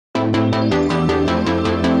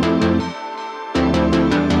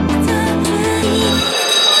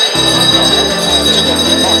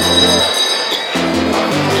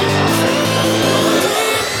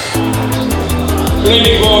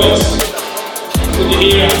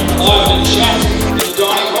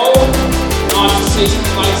season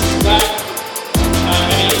places back.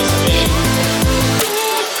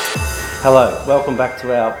 Hello, welcome back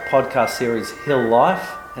to our podcast series Hill Life,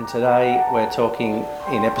 and today we're talking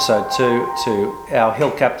in episode 2 to our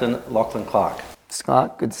Hill captain Lachlan Clark.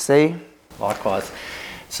 Scott, good to see you. Likewise.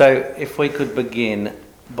 So if we could begin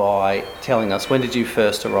by telling us, when did you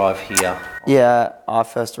first arrive here? Yeah, I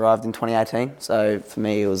first arrived in 2018, so for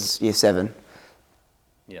me it was year 7.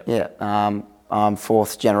 Yep. Yeah, I'm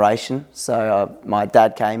fourth generation, so my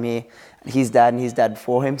dad came here, his dad and his dad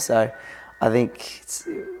before him, so I think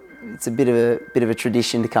it's a bit of a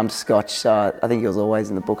tradition to come to Scotch, so I think it was always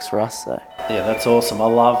in the books for us. So. Yeah, that's awesome. I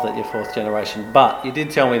love that you're fourth generation, but you did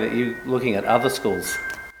tell me that you're looking at other schools.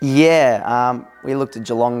 Yeah, we looked at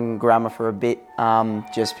Geelong Grammar for a bit,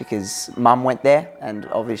 just because Mum went there, and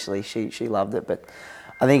obviously she loved it, but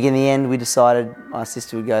I think in the end we decided my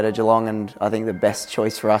sister would go to Geelong, and I think the best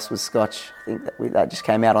choice for us was Scotch. I think that just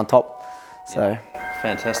came out on top. So yeah,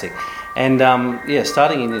 fantastic. And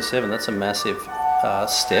starting in year 7, that's a massive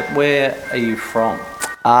step. Where are you from?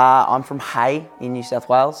 I'm from Hay in New South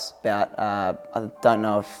Wales. About I don't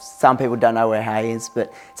know if some people don't know where Hay is,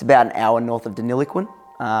 but it's about an hour north of Deniliquin,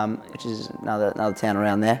 which is another town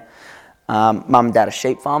around there. Mum and Dad are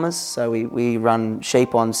sheep farmers, so we run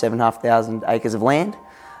sheep on 7,500 acres of land.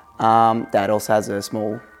 Dad also has a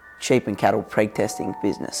small sheep and cattle preg testing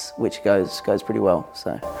business, which goes pretty well.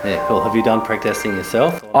 So yeah, cool. Have you done preg testing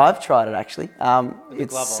yourself? I've tried it actually.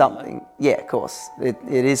 It's something. Yeah, of course. It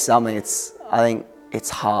is something. I think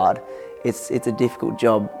it's hard. It's a difficult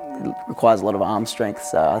job. It requires a lot of arm strength.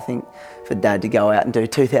 So I think for Dad to go out and do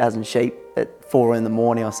 2,000 sheep at 4 in the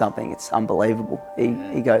morning or something, it's unbelievable.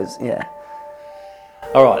 He goes, yeah.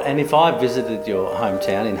 All right, and if I visited your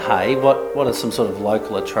hometown in Hay, what are some sort of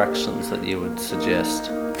local attractions that you would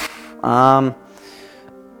suggest? Well,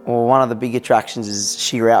 one of the big attractions is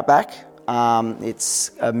Sheer Outback.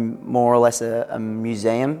 It's more or less a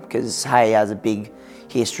museum, because Hay has a big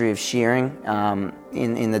history of shearing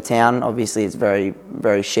in the town. Obviously, it's very,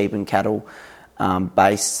 very sheep and cattle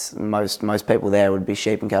based. Most people there would be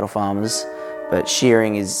sheep and cattle farmers, but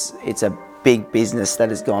shearing it's a big business that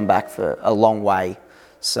has gone back for a long way.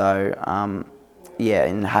 So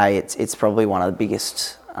in Hay, it's probably one of the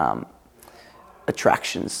biggest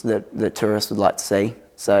attractions that tourists would like to see.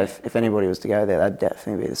 So if anybody was to go there, that'd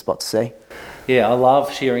definitely be the spot to see. Yeah, I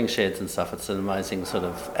love shearing sheds and stuff. It's an amazing sort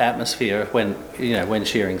of atmosphere when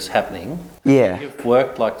shearing's happening. Yeah. You've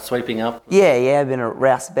worked like sweeping up? Yeah, I've been a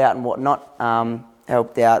rouseabout and whatnot.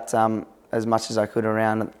 Helped out as much as I could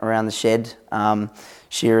around the shed.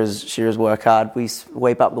 Shearers work hard. We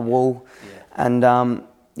sweep up the wool, and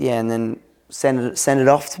then send it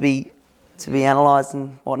off to be analysed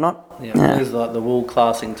and whatnot. Yeah, there's like the wool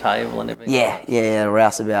classing table and everything. Yeah,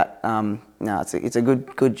 rouseabout. No, it's a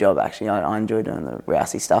good job actually. I enjoy doing the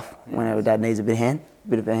rousey stuff whenever Dad needs a bit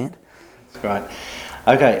of a hand. That's great.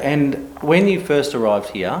 Okay, and when you first arrived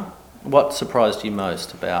here, what surprised you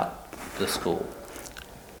most about the school?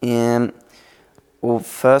 Well,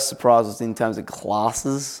 first surprise was in terms of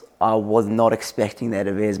classes. I was not expecting there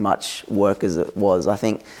to be as much work as it was. I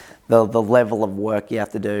think the level of work you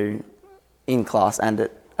have to do in class and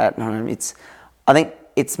at home, I think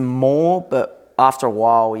it's more, but after a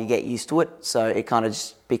while you get used to it, so it kind of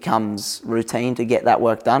just becomes routine to get that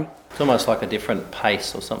work done. It's almost like a different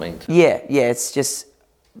pace or something. Yeah, it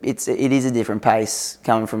is a different pace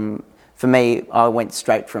coming from. For me, I went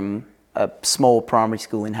straight from a small primary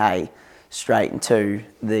school in Hay straight into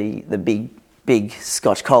the big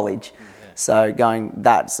Scotch college. Yeah. So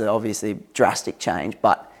that's obviously a drastic change,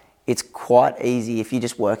 but it's quite easy if you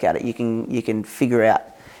just work at it. You can figure out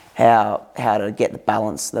how to get the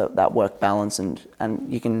balance, that work balance, and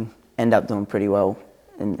you can end up doing pretty well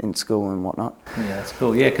in school and whatnot. Yeah, that's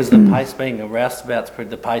cool. Yeah, because the pace, being a rouseabout,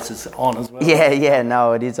 the pace is on as well. Yeah,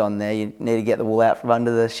 no, it is on there. You need to get the wool out from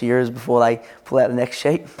under the shearers before they pull out the next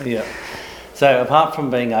sheep. Yeah. So apart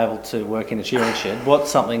from being able to work in a shearing shed,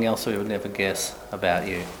 what's something else we would never guess about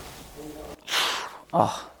you?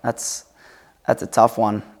 Oh, that's a tough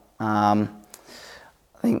one. I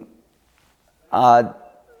think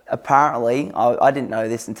apparently, I didn't know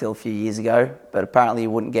this until a few years ago, but apparently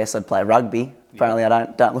you wouldn't guess I'd play rugby. Apparently I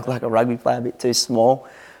don't look like a rugby player, a bit too small.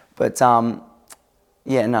 But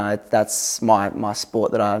that's my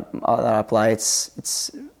sport that I play.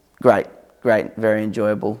 It's great, very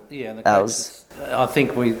enjoyable. Yeah, the coaches, I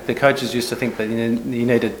think the coaches used to think that you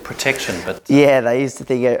needed protection, but yeah, they used to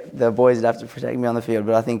think the boys would have to protect me on the field.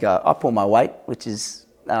 But I think I pull my weight, which is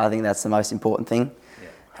I think that's the most important thing.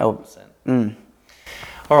 Yeah, 100%.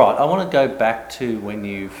 All right, I want to go back to when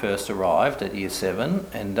you first arrived at year 7,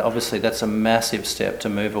 and obviously that's a massive step to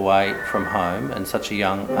move away from home at such a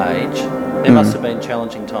young age. There must have been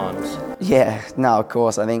challenging times. Yeah, no, of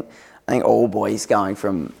course. I think all boys going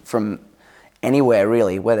from anywhere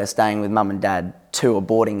really, where they're staying with mum and dad, to a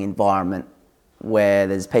boarding environment where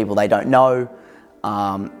there's people they don't know.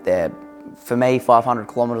 They're, for me, 500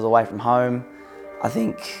 kilometres away from home. I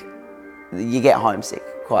think you get homesick,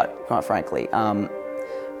 quite frankly.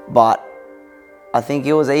 But I think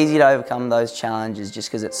it was easy to overcome those challenges just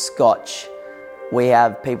because at Scotch we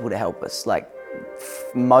have people to help us. Like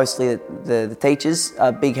mostly the teachers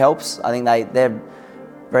are big helps. I think they're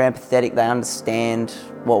very empathetic. They understand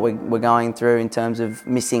what we're going through in terms of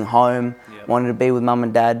missing home, wanting to be with mum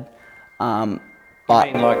and dad. But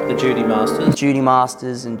you mean like the duty masters? Duty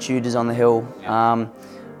masters and tutors on the hill. Yeah.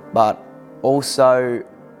 But also,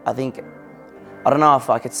 I think, I don't know if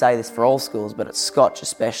I could say this for all schools, but at Scotch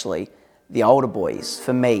especially, the older boys,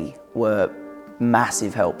 for me, were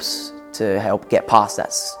massive helps to help get past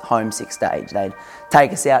that homesick stage. They'd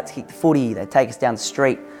take us out to kick the footy, they'd take us down the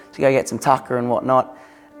street to go get some tucker and whatnot.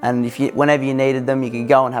 And whenever you needed them, you could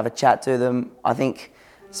go and have a chat to them. I think,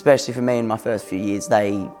 especially for me in my first few years,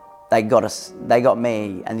 they got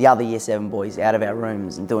me and the other year 7 boys out of our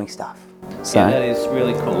rooms and doing stuff. So, yeah, that is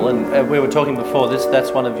really cool. And we were talking before,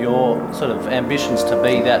 that's one of your sort of ambitions, to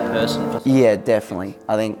be that person. Yeah, definitely.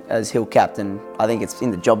 I think as Hill Captain, I think it's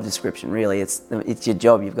in the job description really. It's your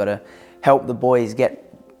job. You've got to help the boys get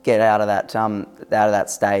out of that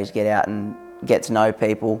stage, get out and get to know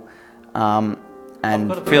people. And I've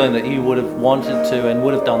got a feeling that you would have wanted to and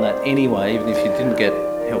would have done that anyway, even if you didn't get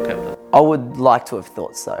Hill Captain. I would like to have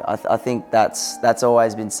thought so. I think that's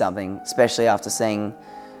always been something, especially after seeing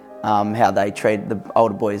how the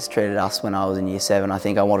older boys treated us when I was in year 7. I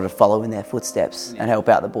think I wanted to follow in their footsteps and help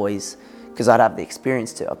out the boys because I'd have the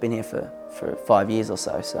experience too. I've been here for 5 years or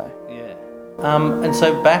so. Yeah. And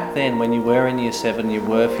so back then, when you were in year 7, you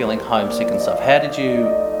were feeling homesick and stuff. How did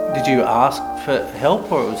you ask for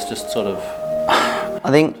help, or it was just sort of?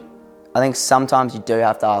 I think sometimes you do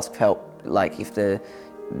have to ask for help. Like if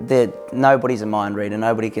nobody's a mind reader,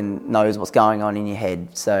 nobody knows what's going on in your head.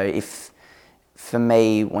 So for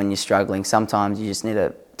me, when you're struggling, sometimes you just need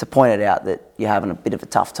to point it out that you're having a bit of a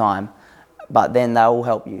tough time, but then they will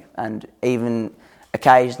help you. And even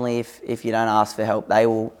occasionally, if you don't ask for help, they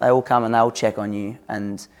will come and they'll check on you.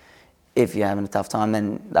 And if you're having a tough time,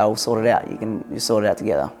 then they'll sort it out. You sort it out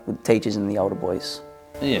together with the teachers and the older boys.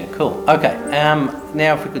 Yeah, cool. Okay,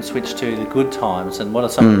 now if we could switch to the good times, and what are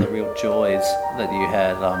some of the real joys that you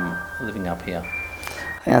had living up here?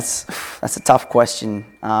 That's a tough question.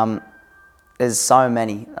 There's so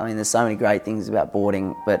many. I mean, there's so many great things about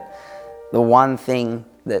boarding, but the one thing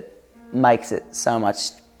that makes it so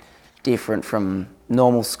much different from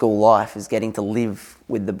normal school life is getting to live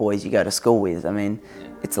with the boys you go to school with. I mean,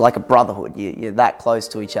 it's like a brotherhood. You're that close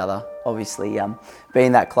to each other. Obviously,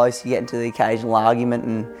 being that close, you get into the occasional argument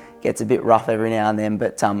and gets a bit rough every now and then,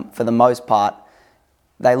 but for the most part,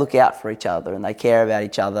 they look out for each other and they care about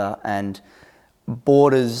each other. And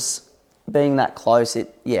boarders, being that close,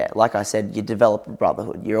 like I said, you develop a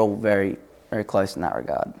brotherhood. You're all very, very close in that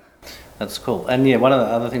regard. That's cool. And yeah, one of the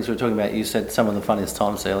other things we were talking about, you said some of the funniest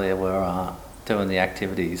times earlier were doing the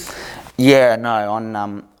activities. Yeah,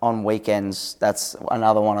 no, on weekends, that's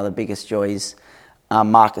another one of the biggest joys.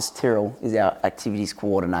 Marcus Tyrrell is our activities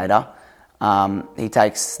coordinator. He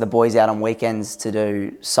takes the boys out on weekends to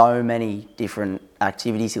do so many different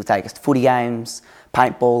activities. He'll take us to footy games,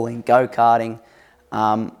 paintballing, go-karting.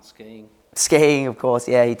 Skiing, of course,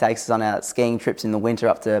 yeah. He takes us on our skiing trips in the winter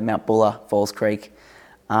up to Mount Buller, Falls Creek.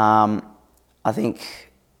 I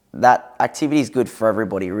think that activity is good for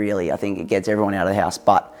everybody, really. I think it gets everyone out of the house.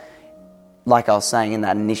 But like I was saying, in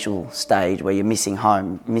that initial stage where you're missing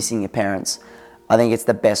home, missing your parents, I think it's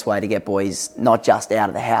the best way to get boys not just out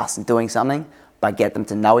of the house and doing something, but get them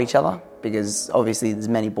to know each other, because obviously there's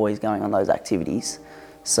many boys going on those activities.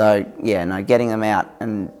 So, yeah, no, getting them out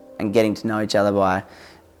and getting to know each other by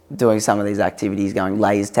doing some of these activities, going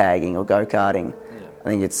laser tagging or go-karting, I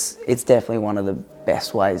think it's definitely one of the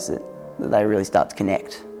best ways that they really start to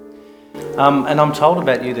connect. And I'm told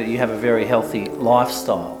about you that you have a very healthy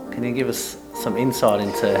lifestyle. Can you give us some insight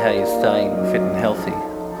into how you're staying fit and healthy?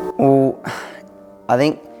 Well, I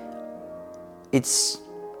think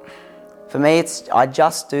for me, I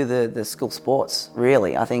just do the school sports,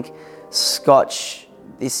 really. I think Scotch,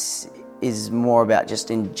 this is more about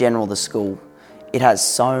just in general the school. It has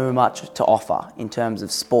so much to offer in terms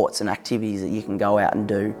of sports and activities that you can go out and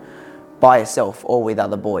do by yourself or with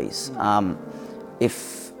other boys. A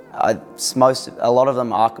lot of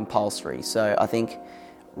them are compulsory, so I think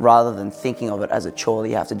rather than thinking of it as a chore that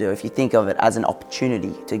you have to do, if you think of it as an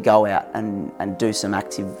opportunity to go out and do some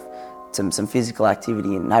physical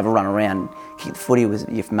activity and have a run around, kick the footy with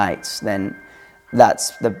your mates, then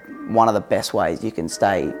that's one of the best ways you can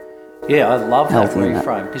stay. Yeah, I love that Healthy in that.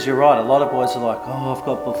 reframe, because you're right. A lot of boys are like, oh, I've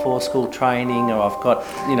got before school training, or I've got,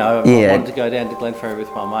 I Yeah. wanted to go down to Glenferrie with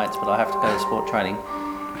my mates, but I have to go to sport training.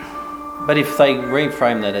 But if they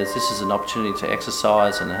reframe that as, this is an opportunity to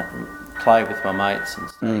exercise and play with my mates and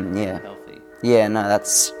stay healthy. Yeah, no,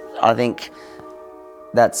 I think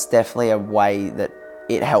that's definitely a way that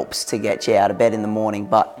it helps to get you out of bed in the morning.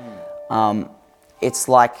 But it's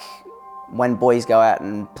like when boys go out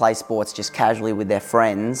and play sports just casually with their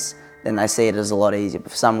friends, then they see it as a lot easier.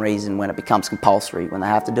 But for some reason, when it becomes compulsory, when they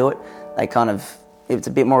have to do it, it's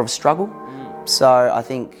a bit more of a struggle. So I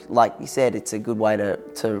think, like you said, it's a good way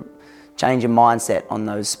to change your mindset on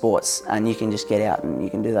those sports, and you can just get out and you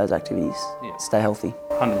can do those activities. Yeah. Stay healthy.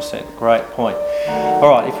 100%. Great point. All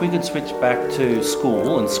right, if we could switch back to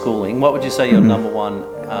school and schooling, what would you say your number one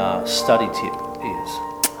study tip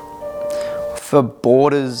is? For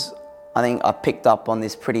boarders, I think I picked up on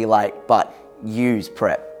this pretty late, but use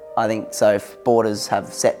prep. I think so. If boarders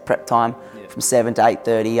have set prep time from 7 to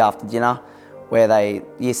 8:30 after dinner, where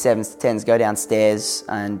year 7s to 10s go downstairs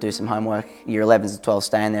and do some homework, year 11s to 12s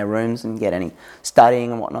stay in their rooms and get any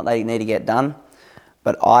studying and whatnot they need to get done.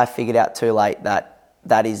 But I figured out too late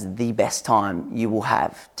that is the best time you will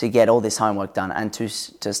have to get all this homework done and to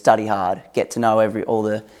study hard, get to know all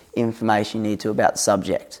the information you need to about the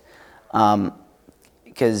subject.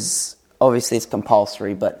 Because obviously it's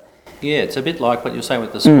compulsory, but... Yeah, it's a bit like what you're saying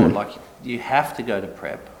with the sport, like you have to go to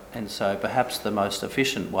prep, and so perhaps the most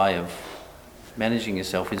efficient way of managing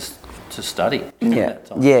yourself is to study.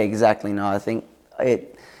 Yeah, exactly. No, I think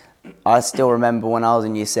I still remember when I was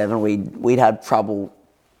in year 7, we'd had trouble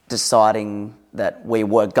deciding that we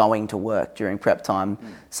were going to work during prep time.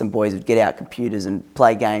 Some boys would get out computers and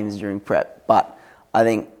play games during prep, but I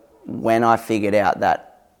think when I figured out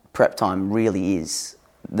that prep time really is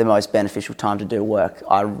the most beneficial time to do work,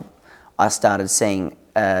 I started seeing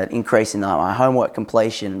increase in my homework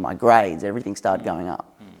completion, my grades, everything started going up.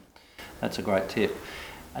 That's a great tip.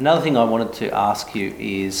 Another thing I wanted to ask you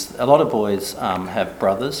is, a lot of boys have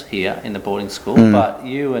brothers here in the boarding school, but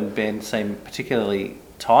you and Ben seem particularly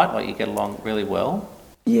tight, like you get along really well.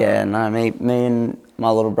 Yeah, no, me and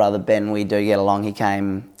my little brother Ben, we do get along. He's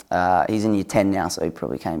in year 10 now, so he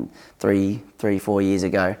probably came 4 years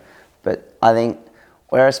ago. But I think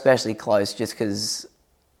we're especially close just because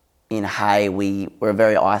in Hay we're on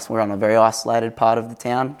a very isolated part of the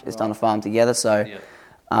town, just on a farm together. So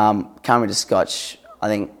coming to Scotch, I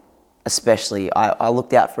think especially I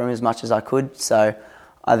looked out for him as much as I could. So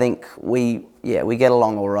I think we get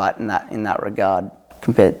along all right in that regard.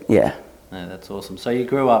 Yeah, that's awesome. So you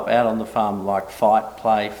grew up out on the farm, like fight,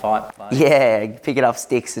 play. Yeah, picking up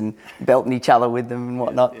sticks and belting each other with them and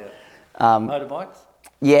whatnot. Motorbikes?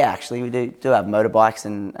 Yeah, actually we do have motorbikes,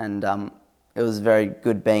 and it was very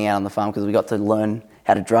good being out on the farm because we got to learn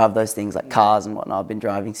how to drive those things like cars and whatnot. I've been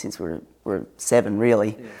driving since we're 7,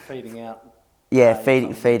 really. Yeah, feeding out. Yeah,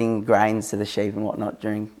 feeding grains to the sheep and whatnot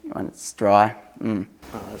when it's dry. Oh,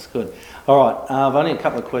 that's good. All right, I've only a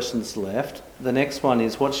couple of questions left. The next one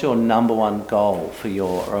is, what's your number one goal for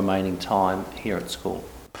your remaining time here at school?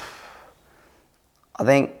 I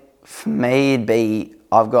think for me it'd be,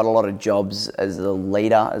 I've got a lot of jobs as a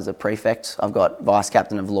leader, as a prefect. I've got vice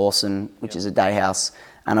captain of Lawson, which is a day house,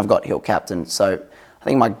 and I've got hill captain. So I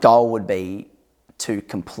think my goal would be to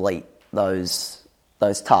complete those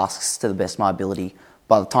tasks to the best of my ability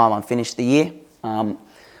by the time I'm finished the year.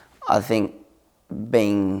 I think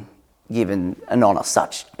being given an honour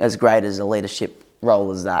such as great as a leadership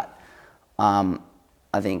role as that,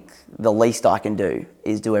 I think the least I can do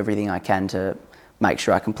is do everything I can to make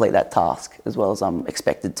sure I complete that task as well as I'm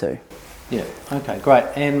expected to. Yeah, okay, great.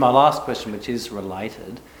 And my last question, which is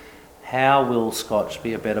related, how will Scotch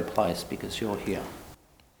be a better place because you're here?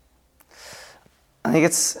 I think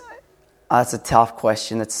it's a tough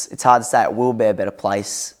question. It's hard to say it will be a better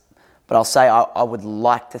place, but I'll say I would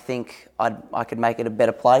like to think I could make it a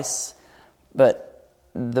better place, but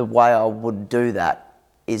the way I would do that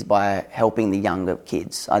is by helping the younger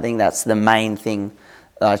kids. I think that's the main thing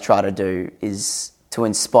that I try to do, is to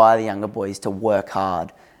inspire the younger boys to work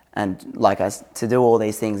hard and to do all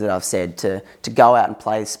these things that I've said, to go out and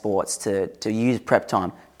play sports, to use prep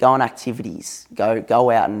time, go on activities,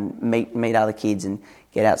 go out and meet other kids and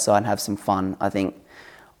get outside and have some fun. I think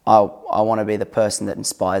I want to be the person that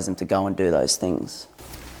inspires them to go and do those things.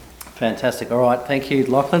 Fantastic. All right. Thank you,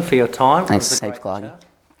 Lachlan, for your time. Thanks, heaps, Clarky.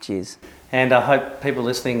 Cheers. And I hope people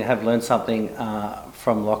listening have learned something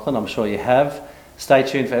from Lachlan. I'm sure you have. Stay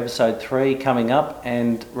tuned for episode 3 coming up.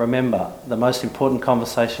 And remember, the most important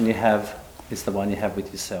conversation you have is the one you have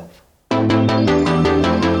with yourself. Let's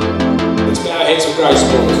bow our heads for grace,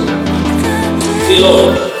 boys. Dear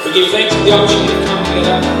Lord, we give thanks for the opportunity to come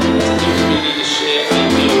together as a new community to share a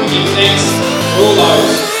meal. We give thanks for all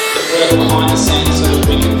those that work behind the scenes so that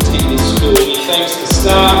we can attend this school. We give thanks to the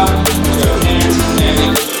staff, to our parents and family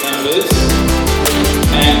members,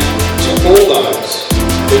 and to all those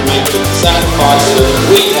who make the sacrifice so that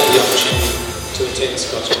we have the opportunity to attend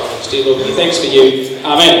Scott's College. Dear Lord, we give thanks for you.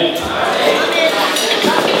 Amen.